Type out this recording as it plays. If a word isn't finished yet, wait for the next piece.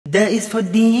That is for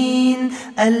Deen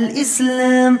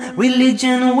al-Islam,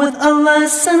 religion with Allah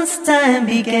since time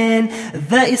began.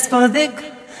 That is for dhikr,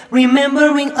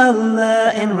 remembering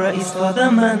Allah, and Ra is for the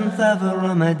month of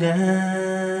Ramadan.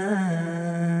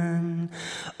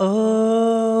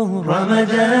 Oh,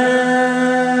 Ramadan.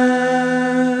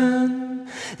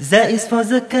 That is for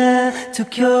Zakat, to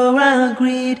cure our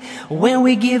greed, when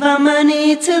we give our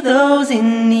money to those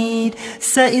in need.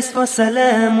 That is for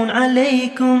Salamun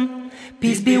Alaykum,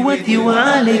 peace be with you,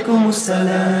 wa alaykum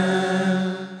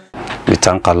assalam. We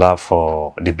thank Allah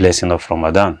for the blessing of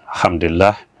Ramadan.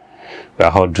 Alhamdulillah, we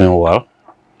are all doing well.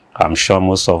 I'm sure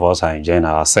most of us are enjoying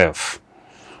ourselves.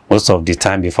 Most of the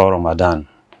time before Ramadan,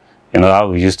 you know how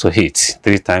we used to eat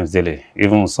 3 times daily,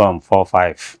 even some 4,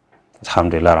 5.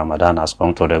 Alhamdulillah, Ramadan has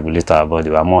come to regulate our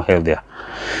body. We are more healthier.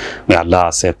 May Allah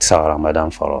accept our Ramadan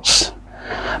for us.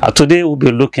 Today we'll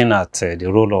be looking at the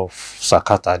role of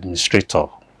Zakat administrator.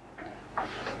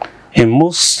 In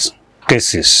most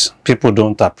cases, people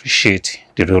don't appreciate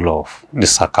the role of the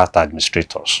Zakat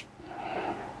administrators.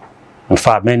 In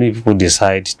fact, many people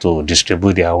decide to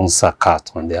distribute their own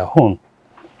Zakat on their own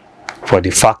for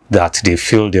the fact that they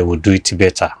feel they will do it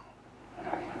better.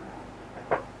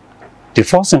 The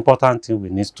first important thing we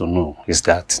need to know is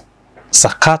that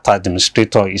Zakat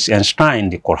administrator is enshrined in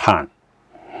the Quran.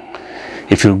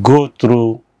 If you go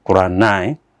through Quran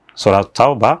 9, Surah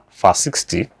Tawbah, verse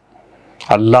 60,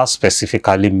 Allah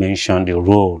specifically mentioned the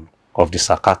role of the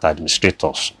Zakat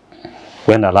administrators.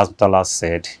 When Allah Ta'ala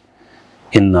said,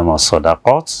 Innama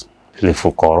Sadaqat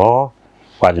lil-fuqara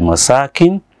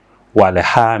wal-masakin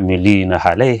wal-hamilina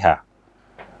alayha,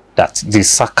 that the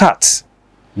Zakat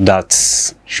that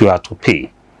you are to pay,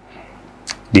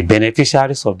 the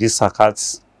beneficiaries of this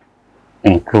Zakat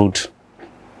include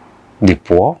the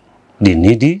poor, the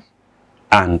needy,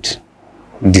 and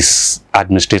these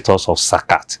administrators of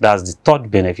Zakat. That's the third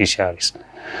beneficiaries.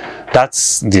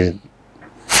 That's the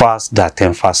first that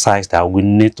emphasized that we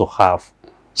need to have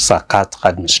Zakat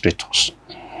administrators.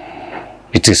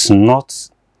 It is not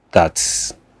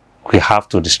that we have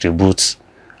to distribute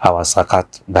our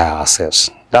Zakat by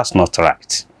ourselves. That's not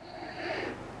right.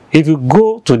 If you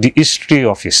go to the history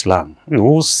of Islam, you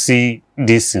will see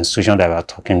this institution that we are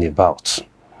talking about.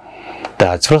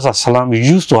 That Prophet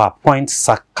used to appoint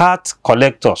Zakat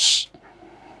collectors.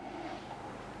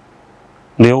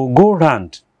 They will go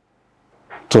around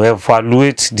to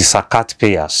evaluate the Zakat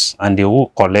payers, and they will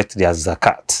collect their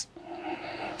Zakat.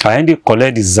 And when they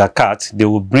collect the Zakat, they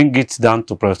will bring it down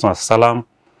to Prophet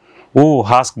who will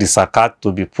ask the Zakat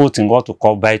to be put in what we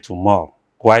call Baitul Mal,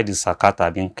 while the Zakat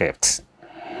are being kept.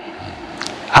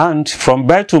 And from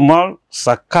Baitul Mal,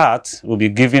 Zakat will be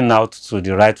given out to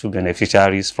the rightful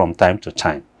beneficiaries from time to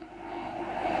time.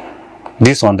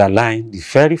 This underlines the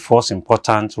very first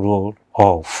important role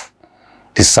of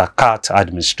the Zakat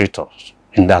administrators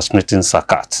in the administrating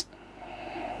Zakat.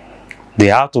 They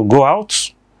have to go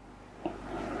out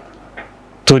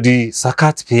to the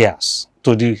Zakat payers,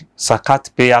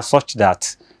 such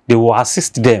that they will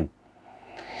assist them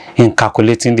in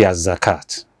calculating their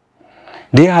Zakat.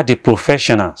 They are the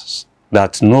professionals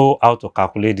that know how to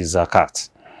calculate the Zakat.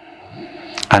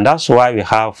 And that's why we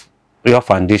have your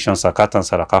foundation, Zakat and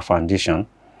Sadaqat Foundation.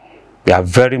 They are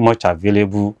very much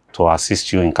available to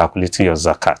assist you in calculating your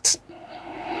Zakat.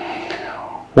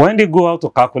 When they go out to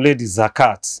calculate the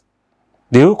Zakat,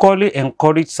 they equally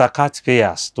encourage Zakat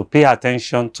payers to pay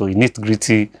attention to the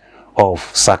nitty-gritty of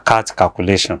Zakat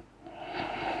calculation.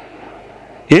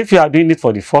 If you are doing it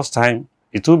for the first time,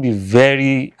 it will be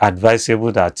very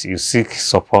advisable that you seek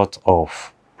support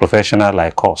of professionals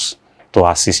like us to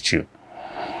assist you.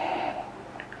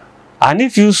 And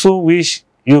if you so wish,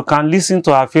 you can listen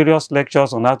to our various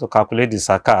lectures on how to calculate the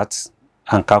Zakat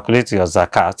and calculate your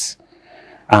Zakat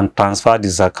and transfer the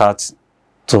Zakat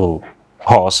to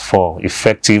us for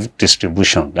effective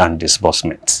distribution and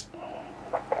disbursement.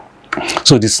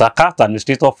 So the Zakat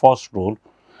administrator first role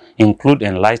include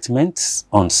enlightenment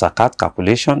on Zakat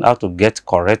calculation, how to get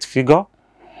correct figure,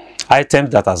 items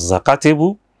that are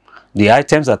zakatable, the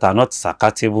items that are not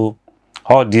zakatable.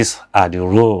 All these are the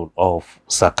role of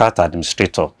Zakat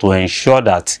administrator to ensure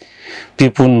that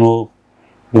people know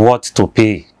what to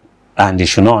pay and they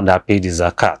should not underpay the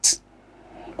Zakat.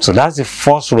 So that's the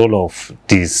first role of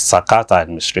the Zakat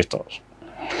administrators.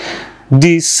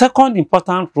 The second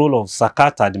important role of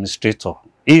Zakat administrator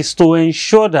is to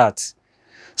ensure that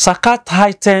Zakat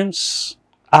items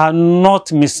are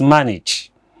not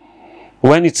mismanaged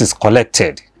when it is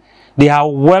collected. They are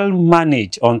well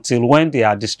managed until when they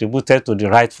are distributed to the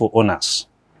rightful owners.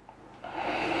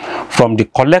 From the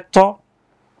collector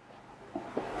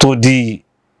to the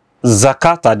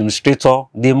Zakat administrator,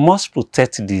 they must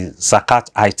protect the Zakat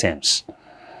items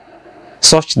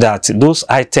such that those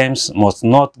items must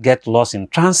not get lost in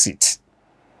transit.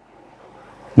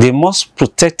 They must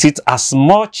protect it as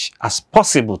much as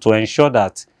possible to ensure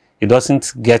that it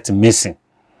doesn't get missing.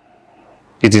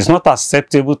 It is not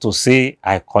acceptable to say,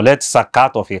 I collect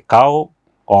Zakat of a cow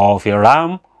or of a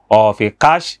ram or of a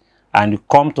cash, and you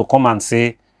come and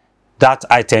say that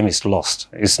item is lost.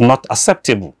 It's not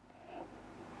acceptable.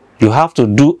 You have to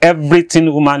do everything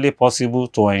humanly possible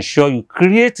to ensure you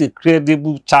create a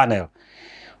credible channel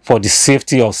for the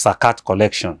safety of Zakat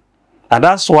collection. And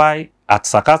that's why at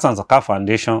Zakat and Zakat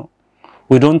Foundation,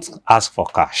 we don't ask for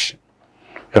cash.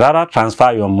 You rather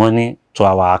transfer your money to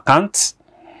our account,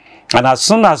 and as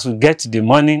soon as we get the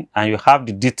money and you have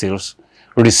the details,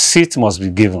 receipt must be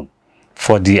given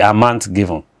for the amount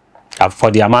given, for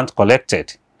the amount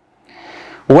collected.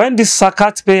 When the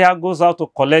Zakat payer goes out to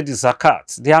collect the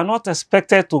Zakat, they are not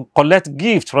expected to collect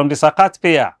gift from the Zakat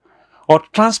payer or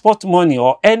transport money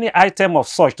or any item of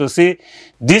such to say,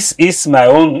 this is my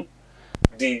own.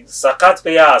 The Zakat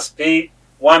payer has paid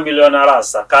 1 million naira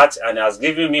as Zakat and has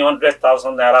given me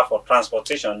 100,000 naira for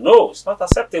transportation. No, it's not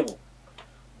acceptable.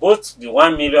 Both the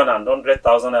 1 million and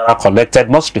 100,000 naira collected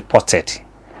must be reported,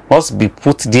 must be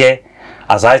put there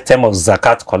as item of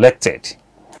Zakat collected.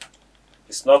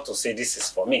 It's not to say this is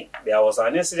for me. There was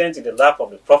an incident in the life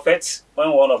of the Prophet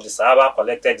when one of the Sahaba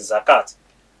collected the Zakat.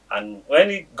 And when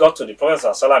he got to the Prophet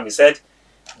ﷺ, he said,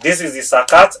 this is the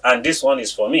Zakat and this one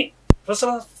is for me. The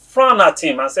Prophet frowned at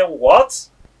him and said, what?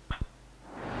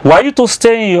 Were you to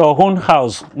stay in your own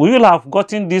house, will you have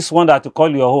gotten this one that you call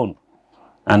your own?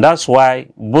 And that's why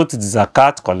both the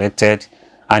Zakat collected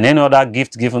and any other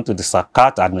gift given to the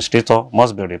Zakat administrator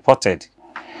must be reported.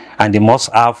 And they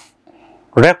must have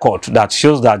record that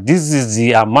shows that this is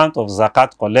the amount of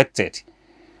Zakat collected.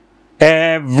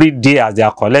 Every day as they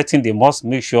are collecting, they must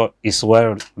make sure it's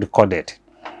well recorded.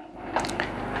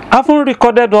 Having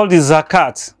recorded all the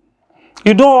Zakat,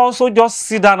 you don't also just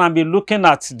sit down and be looking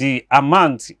at the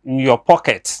amount in your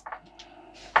pocket.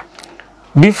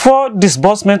 Before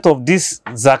disbursement of this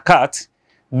Zakat,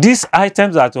 these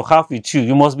items that you have with you,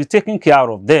 you must be taking care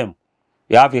of them.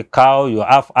 You have a cow, you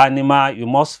have animal, you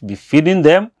must be feeding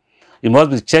them. You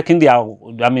must be checking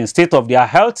their, state of their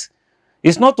health.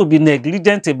 It's not to be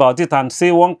negligent about it and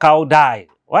say one cow died.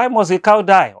 Why must a cow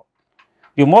die?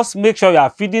 You must make sure you are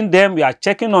feeding them, you are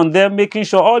checking on them, making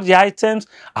sure all the items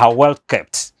are well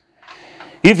kept.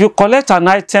 If you collect an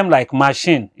item like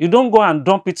machine, you don't go and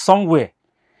dump it somewhere.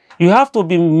 You have to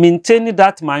be maintaining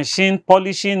that machine,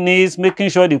 polishing it, making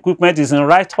sure the equipment is in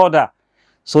right order,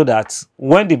 so that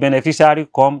when the beneficiary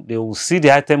come, they will see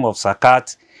the item of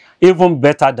Zakat even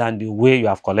better than the way you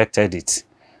have collected it.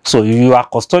 So you are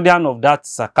custodian of that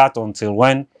Zakat until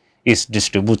when it's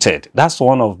distributed. That's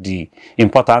one of the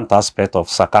important aspects of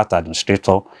Zakat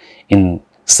administrator in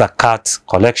Zakat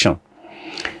collection.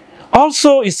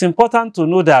 Also, it's important to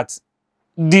know that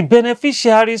the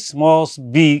beneficiaries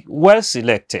must be well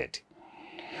selected.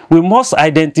 We must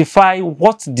identify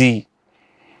what the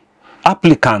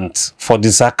applicant for the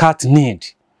Zakat need.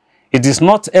 It is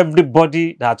not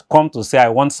everybody that comes to say, I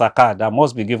want Zakat, that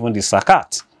must be given the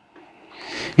Zakat.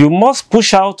 You must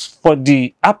push out for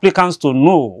the applicants to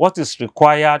know what is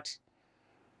required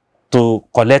to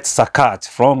collect Zakat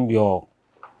from your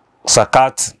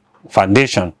Zakat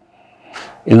foundation.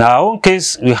 In our own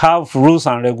case, we have rules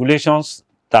and regulations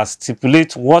that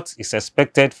stipulate what is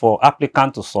expected for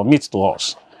applicant to submit to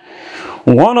us.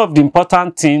 One of the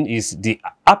important things is the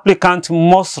applicant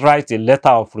must write a letter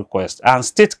of request and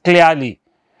state clearly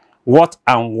what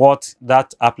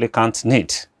that applicant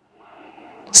needs.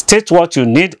 State what you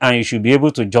need and you should be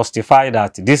able to justify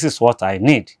that this is what I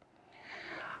need.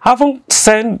 Having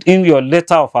sent in your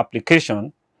letter of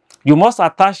application, you must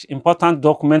attach important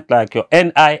documents like your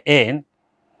NIN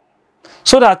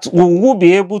so that we will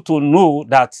be able to know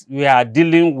that we are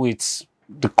dealing with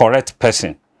the correct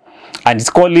person. And it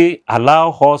equally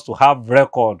allows us to have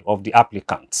record of the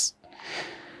applicants.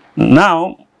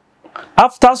 Now,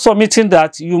 after submitting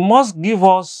that, you must give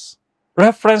us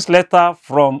reference letter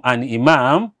from an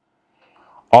imam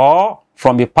or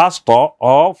from a pastor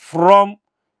or from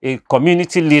a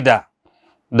community leader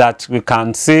that we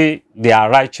can say they are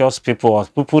righteous people or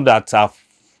people that have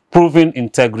proven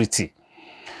integrity.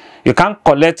 You can't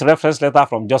collect reference letter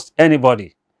from just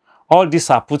anybody. All these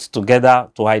are put together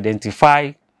to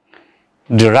identify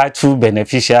the rightful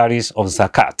beneficiaries of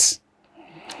Zakat.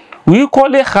 We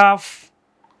equally have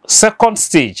second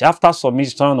stage after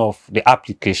submission of the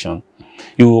application.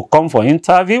 You will come for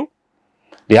interview.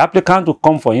 The applicant will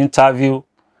come for interview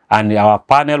and our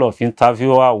panel of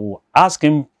interviewer will ask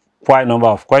him quite a number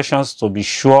of questions to be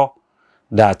sure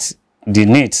that the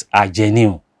needs are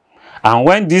genuine. And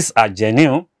when these are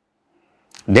genuine,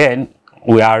 then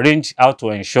we arrange how to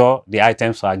ensure the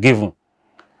items are given.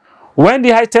 When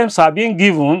the items are being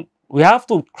given, we have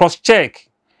to cross-check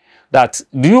that,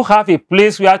 do you have a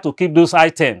place where to keep those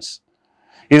items?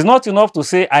 It's not enough to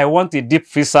say, I want a deep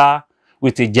freezer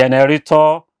with a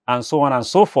generator and so on and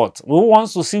so forth. We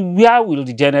want to see where will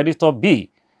the generator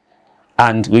be.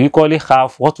 And we equally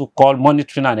have what we call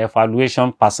monitoring and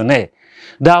evaluation personnel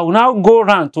that will now go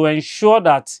around to ensure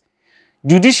that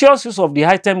judicious use of the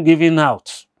item given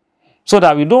out, so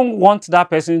that we don't want that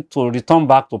person to return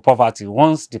back to poverty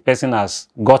once the person has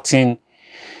gotten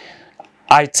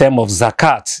item of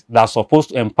zakat that's supposed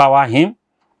to empower him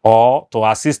or to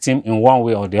assist him in one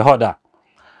way or the other.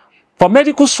 For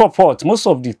medical support, most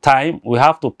of the time we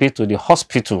have to pay to the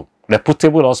hospital,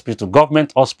 reputable hospital,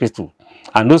 government hospital,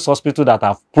 and those hospitals that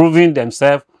have proven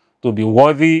themselves to be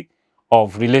worthy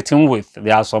of relating with.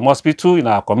 There are some hospitals in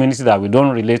our community that we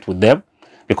don't relate with them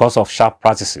because of sharp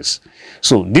practices.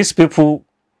 So these people,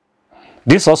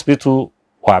 this hospital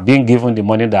are being given the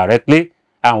money directly,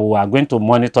 and we are going to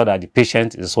monitor that the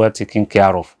patient is well taken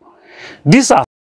care of. These are